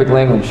in the Arabic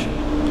language?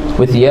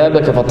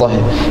 وَثِيَابَكَ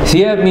فَطَهِّرْ.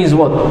 Thiyab means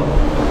what?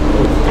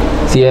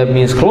 Thiyab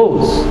means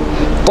clothes.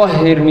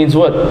 Tahir means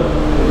what?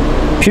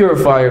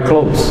 Purify your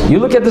clothes. You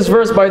look at this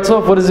verse by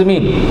itself, what does it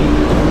mean?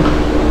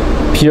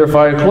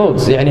 Purify your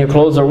clothes. Your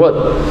clothes are what?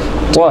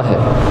 Tahir.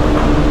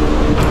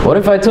 What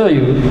if I tell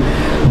you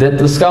that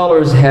the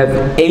scholars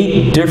have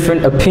 8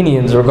 different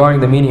opinions regarding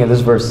the meaning of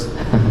this verse?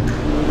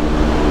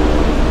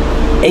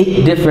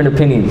 8 different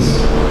opinions.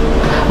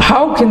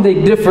 How can they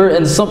differ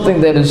in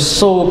something that is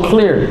so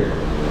clear?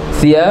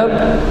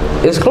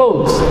 Thiyab is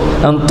clothes,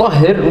 and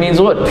tahir means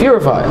what?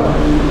 Purify.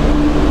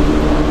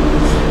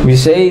 We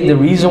say the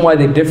reason why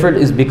they differed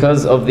is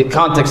because of the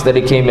context that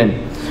it came in.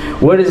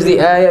 What is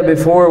the ayah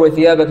before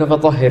وَثِيَابَكَ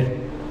فَطَهِّرْ?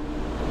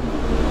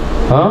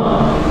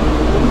 Huh?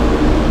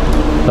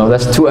 No,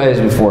 that's 2 ayahs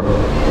before.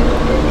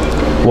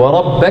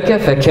 وَرَبَّكَ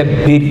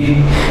فَكَبِّرْ.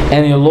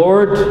 And your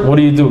Lord, what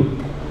do?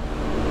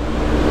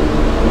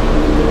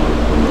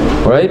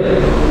 Right?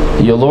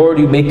 Your Lord,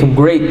 you make Him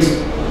great.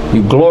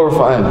 You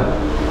glorify Him.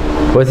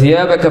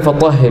 وَثِيَابَكَ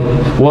فَطَهِّرْ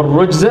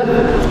وَالرُّجْزَ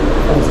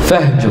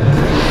فَهْجُرْ.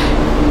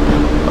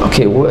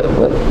 Okay,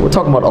 we're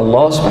talking about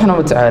Allah subhanahu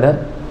wa ta'ala.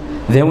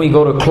 Then we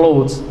go to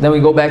clothes. Then we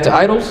go back to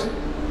idols.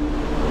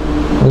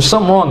 There's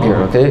something wrong here,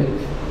 okay?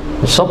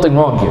 There's something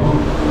wrong here.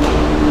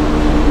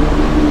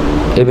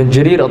 Ibn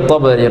Jarir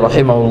al-Tabari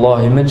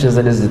rahimahullah, he mentions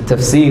in his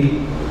tafsir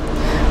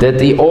that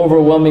the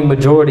overwhelming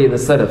majority of the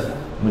Salaf,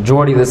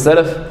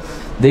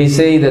 they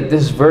say that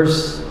this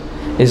verse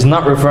is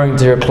not referring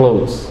to your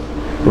clothes.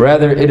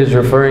 Rather, it is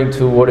referring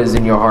to what is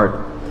in your heart.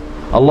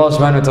 Allah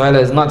subhanahu wa ta'ala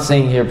is not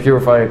saying here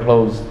purify your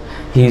clothes.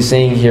 He's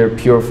saying here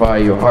purify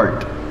your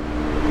heart.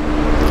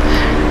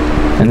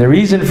 And the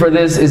reason for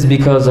this is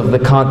because of the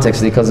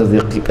context, because of the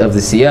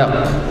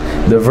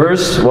siyaq. The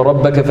verse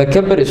وَرَبَّكَ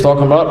فَكَبِّرْ is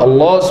talking about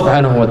Allah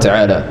subhanahu wa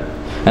ta'ala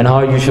and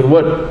how you should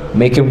what?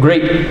 Make Him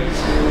great.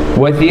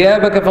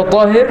 وَثِيَابَكَ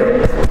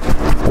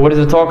فَطَهِرْ. What is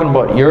it talking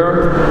about?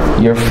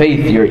 Your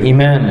faith, your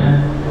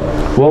iman.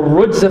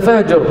 وَالرُّجْزَ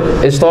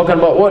فَهْجُرْ. It's talking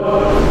about what?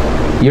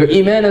 Your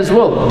iman as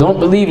well. Don't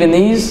believe in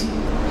these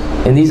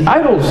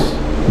idols.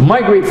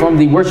 Migrate from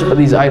the worship of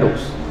these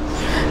idols.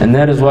 And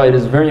that is why it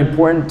is very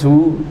important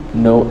to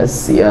know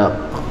as-siyaq.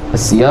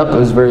 As-siyaq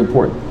is very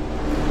important.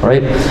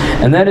 Right?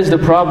 And that is the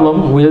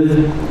problem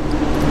with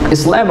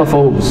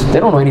Islamophobes. They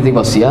don't know anything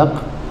about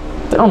siyaq.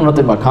 They don't know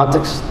nothing about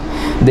context.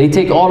 They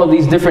take all of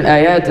these different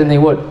ayat and they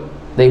what?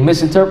 They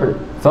misinterpret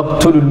it.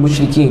 فَقْتُلُوا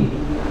الْمُشْرِكِينَ.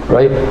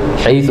 Right?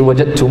 حَيْثُ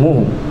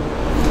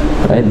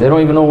وَجَدْتُمُوهُمْ. Right? They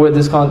don't even know where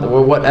this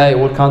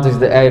what context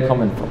the ayah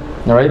coming from.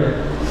 Alright?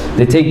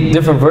 They take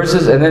different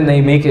verses and then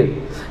they make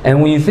it. And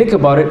when you think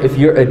about it, if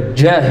you're a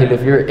jahil,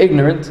 if you're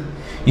ignorant,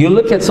 you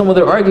look at some of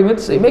their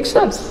arguments, it makes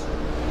sense.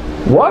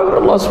 Why would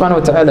Allah subhanahu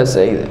wa ta'ala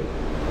say that?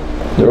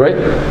 Right?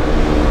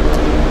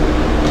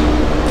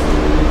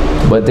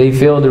 But they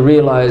fail to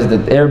realize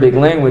that Arabic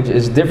language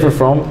is different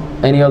from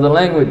any other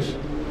language.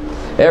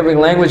 Arabic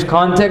language,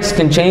 context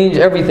can change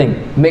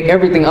everything, make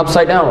everything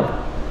upside down.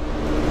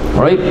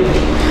 Right?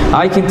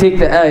 I can take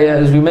the ayah,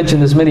 as we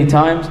mentioned this many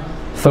times,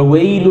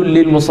 فَوَيْلٌ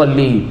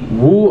لِلْمُصَلِّينَ,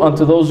 woe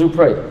unto those who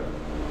pray.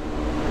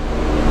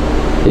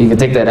 You can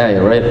take that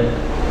ayah, right?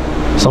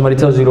 Somebody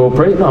tells you to go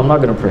pray, no, I'm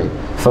not going to pray.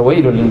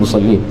 فَوَيْلٌ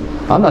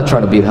لِلْمُصَلِّينَ. I'm not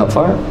trying to be in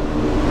hellfire.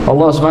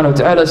 Allah subhanahu wa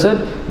ta'ala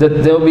said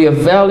that there will be a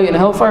valley in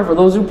hellfire for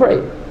those who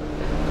pray.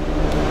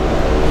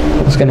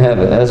 What's going to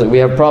happen? We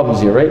have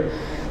problems here, right?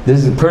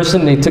 This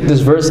person, they took this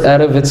verse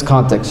out of its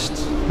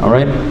context.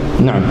 Alright?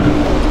 No.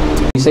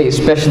 We say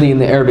especially in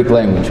the Arabic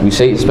language. We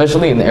say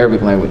especially in the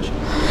Arabic language.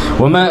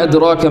 وَمَا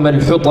أَدْرَاكَ مَا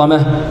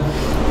الْحُطَمَةِ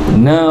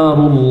نَارُ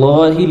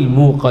اللَّهِ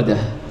الْمُوقَدَةِ.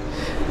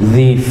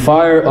 The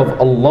fire of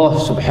Allah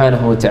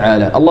subhanahu wa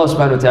ta'ala. Allah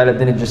subhanahu wa ta'ala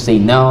didn't just say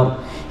nar.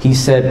 He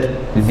said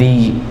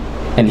the,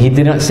 and He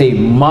did not say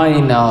my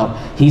nar.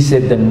 He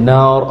said the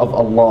nar of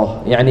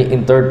Allah. Yani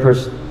in third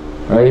person.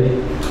 Right?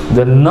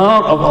 The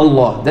nar of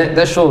Allah.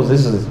 That shows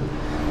this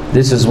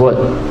is what?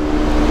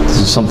 This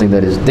is something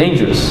that is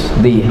dangerous.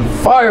 The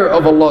fire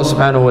of Allah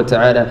subhanahu wa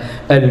ta'ala,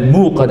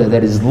 al-muqada,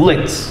 that is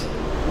lit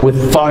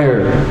with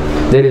fire,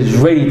 that is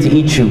ready to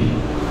eat you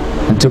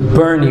and to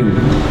burn you,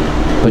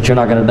 but you're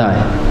not going to die.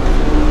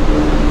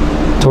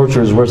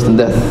 Torture is worse than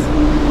death.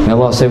 May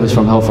Allah save us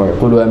from hellfire.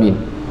 Qulu ameen.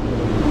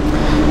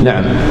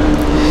 Na'am.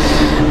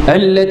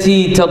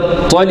 التي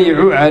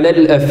تطلع على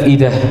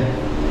الأفئدة.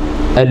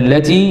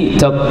 التي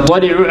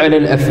تطلع على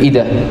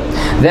الأفئدة.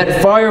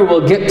 That fire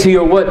will get to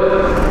your what?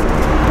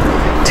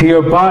 To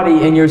your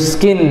body and your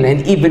skin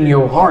and even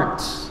your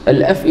heart.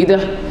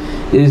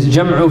 Al-af'idah is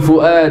jam'u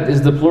fu'ad,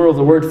 is the plural of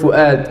the word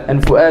fu'ad,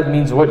 and fu'ad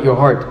means what? Your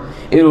heart.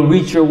 It'll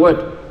reach your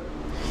what?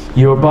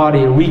 Your body,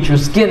 it'll reach your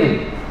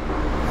skin.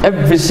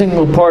 Every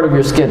single part of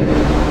your skin.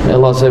 May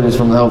Allah save us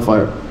from the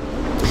hellfire.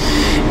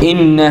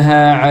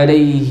 إِنَّهَا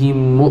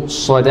عَلَيْهِمْ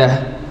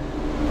مُؤْصَدَةٌ.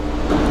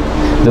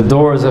 The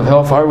doors of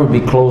hellfire would be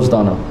closed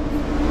on them.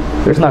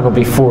 There's not going to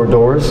be 4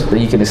 doors that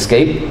you can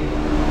escape.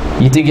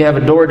 You think you have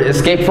a door to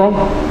escape from?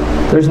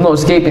 There's no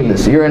escaping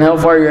this. You're in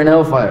hellfire, you're in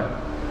hellfire.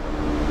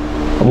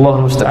 Allah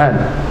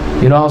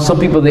musta'an. You know how some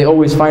people, they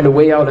always find a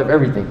way out of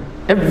everything.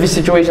 Every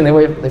situation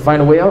they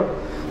find a way out.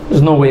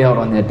 There's no way out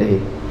on that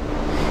day.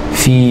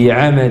 في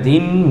عمد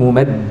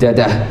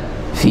ممددة.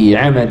 في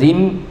عمد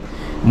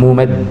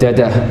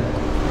ممددة.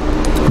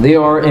 They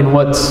are in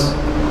what?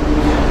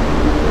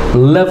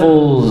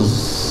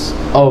 Levels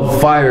of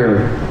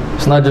fire.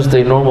 It's not just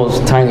a normal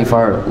tiny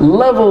fire.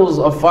 Levels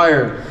of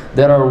fire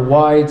that are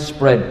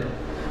widespread.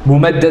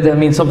 Mumaddada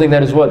means something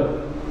that is what?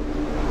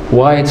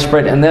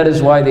 Widespread. And that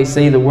is why they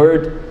say the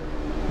word,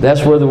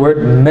 that's where the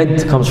word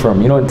med comes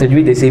from. You know, in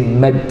tajweed they say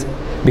med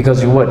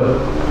because you what?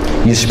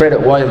 You spread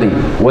it widely.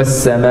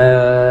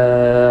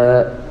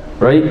 وَالسَّمَاء.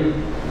 Right?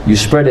 You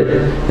spread it.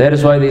 That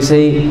is why they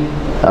say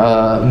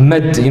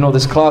med. You know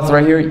this cloth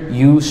right here?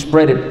 You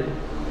spread it.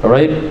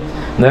 Alright?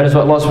 And that is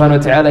what Allah subhanahu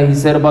wa ta'ala, He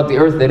said about the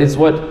earth, that it's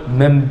what?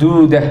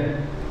 Mamdudah.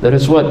 That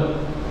is what?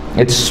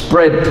 It's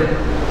spread.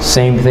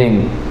 Same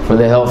thing for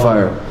the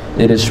hellfire.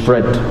 It is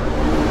spread.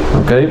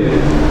 Okay?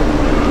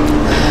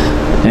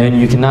 And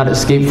you cannot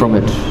escape from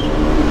it.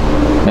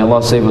 May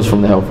Allah save us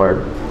from the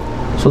hellfire.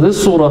 So this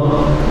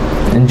surah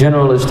in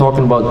general is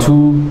talking about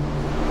 2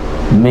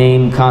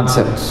 main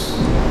concepts.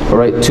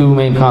 Alright, 2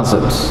 main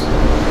concepts.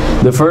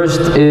 The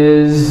first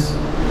is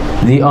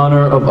the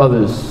honor of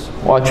others.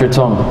 Watch your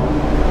tongue.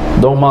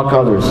 Don't mock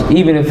others,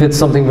 even if it's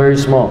something very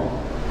small.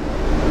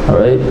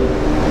 Alright?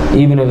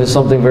 Even if it's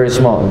something very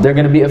small. If they're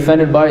going to be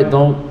offended by it,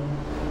 don't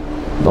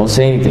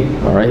say anything.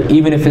 Alright?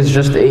 Even if it's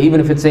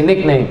a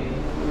nickname.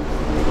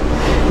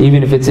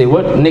 Even if it's a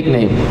what?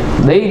 Nickname.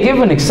 They give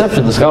an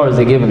exception. The scholars,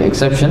 they give an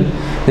exception.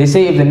 They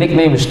say if the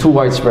nickname is too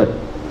widespread.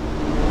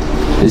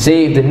 They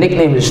say if the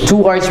nickname is too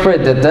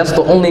widespread, that's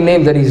the only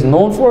name that he's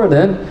known for,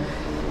 then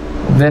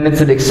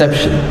it's an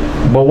exception.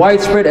 But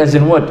widespread as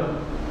in what?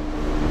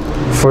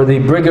 For the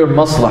bigger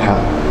maslahah.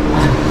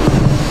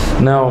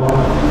 Now,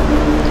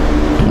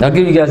 I'll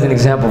give you guys an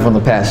example from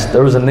the past.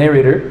 There was a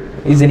narrator,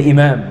 he's an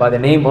imam by the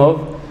name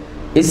of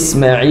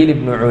Ismail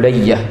ibn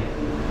Ulayya.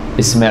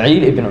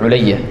 Ismail ibn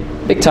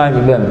Ulayya. Big time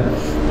imam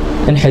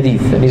in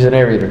hadith, and he's a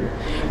narrator.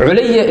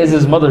 Ulayya is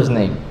his mother's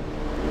name.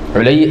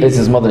 Ulayya is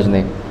his mother's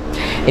name.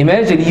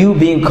 Imagine you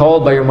being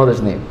called by your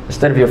mother's name.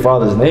 Instead of your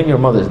father's name, your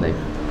mother's name.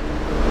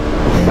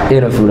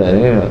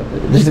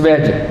 Just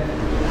imagine.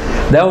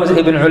 That was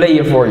Ibn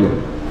Ulayya for you.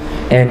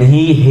 And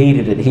he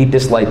hated it, he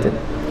disliked it.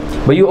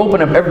 But you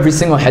open up every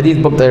single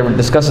hadith book that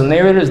discusses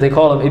narrators, they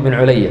call him Ibn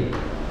Ulayya.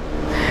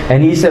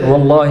 And he said,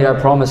 Wallahi, I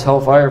promise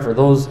hellfire for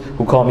those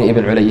who call me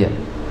Ibn Ulayya.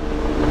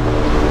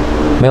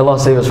 May Allah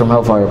save us from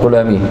hellfire. Qul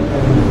ameen.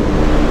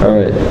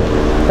 Alright.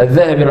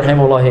 Al-Dhahabi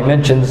rahimahullah, he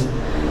mentions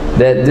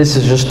that this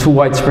is just too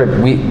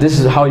widespread. This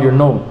is how you're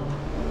known.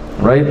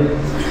 Right?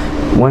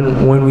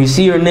 When we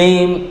see your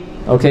name,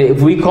 okay,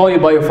 if we call you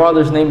by your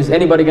father's name, is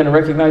anybody going to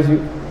recognize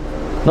you?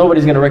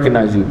 Nobody's going to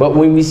recognize you. But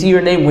when we see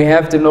your name, we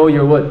have to know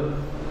your what?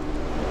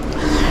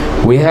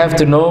 We have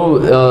to know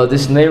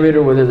this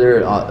narrator, whether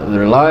they're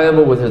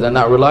reliable, whether they're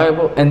not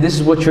reliable. And this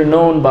is what you're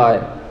known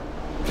by.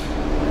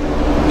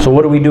 So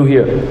what do we do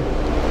here?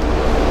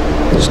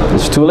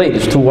 It's too late,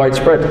 it's too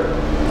widespread,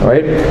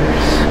 right?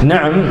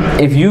 Na'am,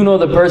 if you know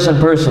the person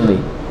personally,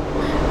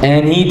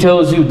 and he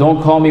tells you,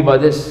 don't call me by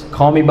this,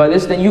 call me by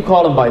this, then you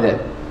call him by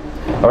that.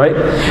 Alright?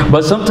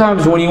 But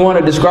sometimes when you want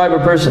to describe a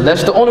person,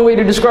 that's the only way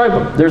to describe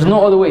him. There's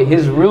no other way.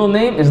 His real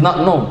name is not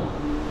known.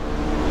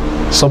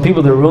 Some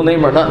people, their real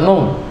name are not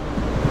known.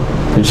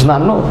 They're just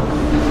not known.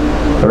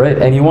 Alright?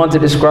 And you want to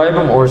describe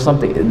him or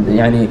something.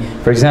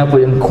 For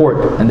example, in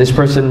court, and this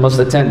person must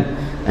attend.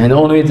 And the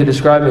only way to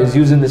describe it is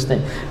using this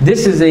thing.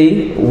 This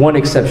is one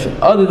exception.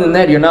 Other than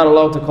that, you're not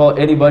allowed to call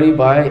anybody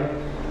by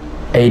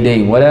a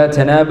name. وَلَا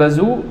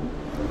تَنَابَزُوا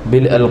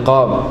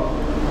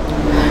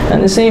بِالْأَلْقَابِ.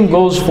 And the same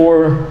goes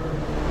for,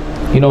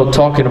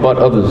 talking about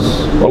others.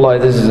 Wallahi,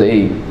 this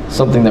is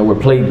something that we're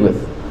plagued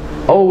with.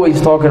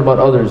 Always talking about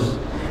others.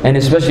 And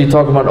especially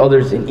talking about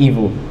others in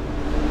evil.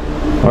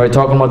 Alright,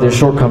 talking about their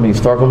shortcomings,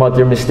 talking about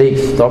their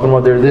mistakes, talking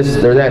about their this,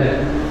 their that.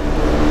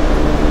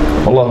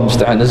 Allahumma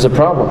musta'an, this is a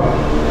problem.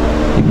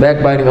 You're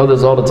backbiting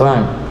others all the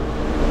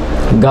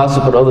time.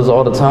 Gossip with others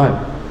all the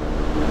time.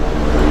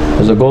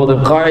 There's a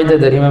golden qa'idah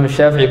that Imam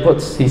Shafi'i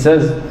puts. He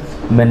says,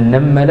 مَن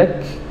نَمَّ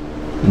لَكْ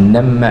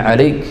نَمَّ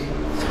عَلَيْكَ.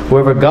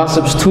 Whoever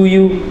gossips to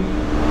you,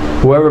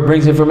 whoever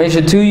brings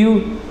information to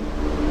you,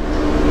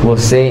 will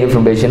say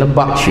information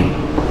about you.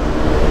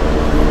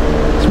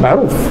 It's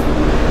ma'ruf.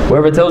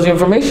 Whoever tells you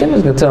information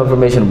is going to tell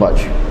information about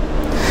you.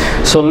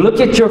 So look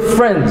at your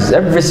friends.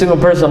 Every single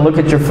person, look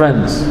at your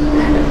friends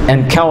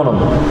and count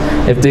them.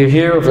 If they're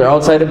here, if they're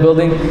outside the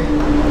building,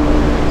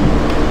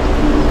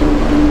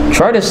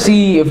 try to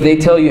see if they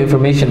tell you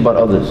information about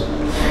others.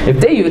 If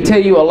they tell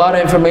you a lot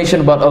of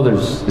information about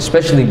others,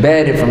 especially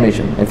bad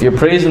information, if you're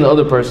praising the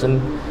other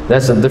person,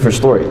 that's a different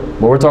story.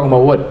 But we're talking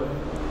about what?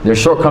 Their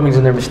shortcomings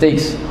and their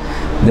mistakes.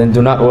 Then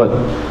do not what?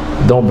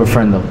 Don't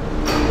befriend them.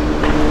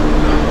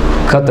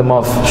 Cut them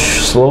off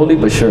slowly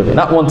but surely.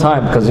 Not one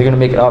time, because you're going to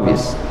make it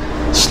obvious.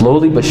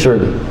 Slowly but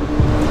surely.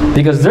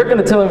 Because they're going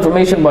to tell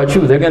information about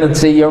you. They're going to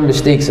say your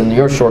mistakes and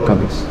your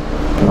shortcomings.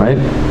 Right?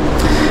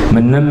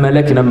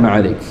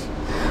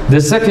 The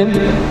second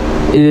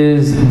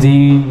is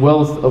the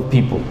wealth of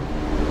people.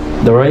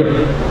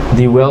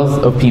 The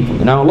wealth of people.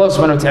 Now Allah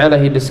subhanahu wa ta'ala,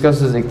 He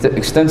discusses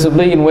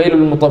extensively in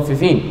Wailul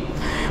Mutaffifin.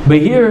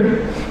 But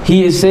here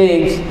He is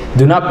saying,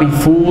 do not be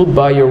fooled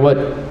by your what?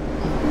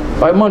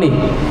 By money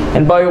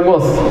and by your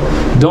wealth.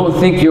 Don't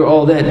think you're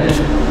all that.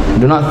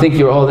 Do not think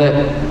you're all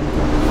that.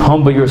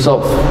 Humble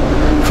yourself.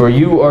 For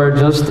you are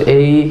just at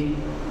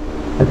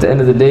the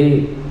end of the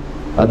day,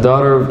 a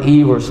daughter of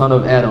Eve or son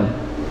of Adam.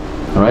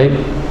 Alright?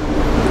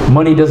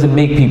 Money doesn't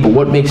make people.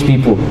 What makes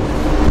people?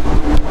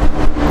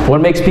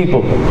 What makes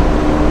people?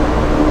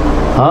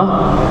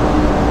 Huh?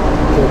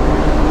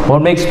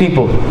 What makes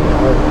people?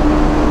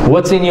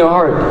 What's in your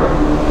heart?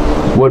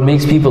 What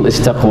makes people is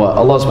taqwa.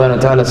 Allah subhanahu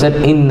wa ta'ala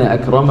said, Inna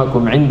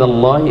akramakum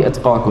indallahi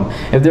atqakum.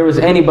 If there was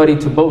anybody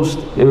to boast,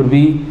 it would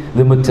be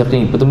the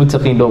muttaqeen. But the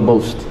muttaqeen don't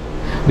boast.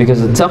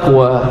 Because the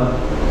taqwa,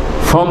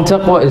 from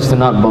taqwa is to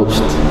not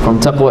boast. From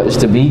taqwa is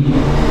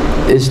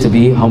to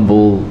be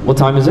humble. What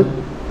time is it?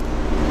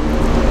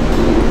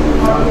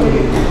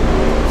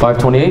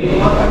 5:28.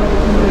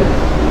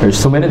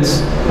 There's 2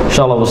 minutes.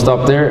 Inshallah, we'll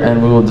stop there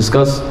and we will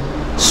discuss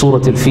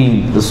Surat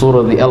Al-Fil, the surah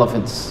of the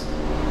elephants.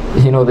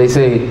 They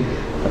say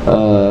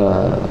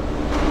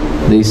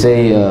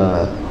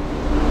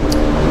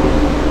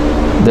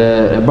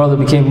the brother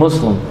became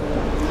Muslim,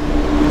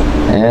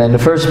 and the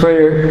first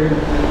prayer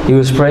he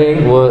was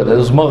praying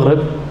was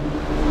Maghrib,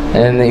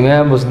 and the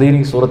Imam was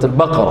leading Surat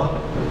Al-Baqarah.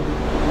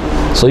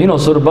 So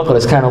Surah Al-Baqarah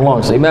is kind of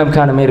long, so Imam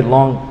kind of made it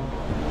long.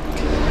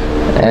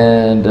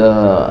 And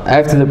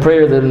after the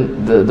prayer,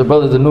 the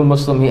brother, the new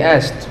Muslim, he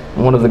asked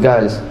one of the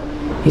guys,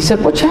 he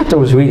said, what chapter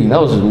was reading?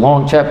 That was a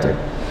long chapter.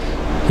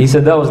 He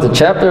said that was the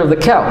chapter of the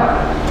cow,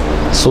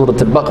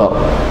 Surat Al-Baqarah.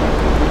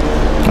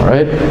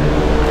 Alright?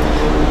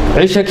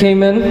 Isha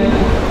came in,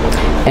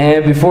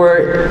 and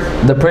before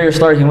the prayer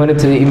started, he went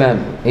into the Imam.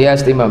 He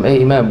asked the Imam,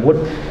 hey Imam,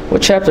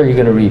 what chapter are you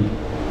going to read?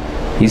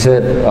 He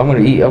said, I'm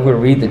going to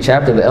read the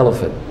chapter of the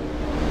elephant.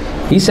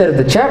 He said, if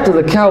the chapter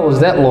of the cow was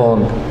that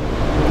long,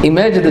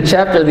 imagine the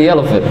chapter of the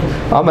elephant.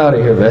 I'm out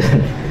of here,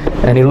 man.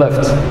 And he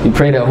left. He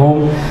prayed at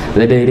home.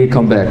 The day he did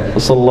come back.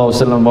 Sallallahu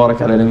alaihi wa sallam,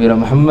 barak ala nabiyina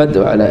Muhammad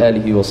wa ala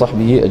alihi wa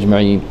sahbihi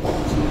ajma'een.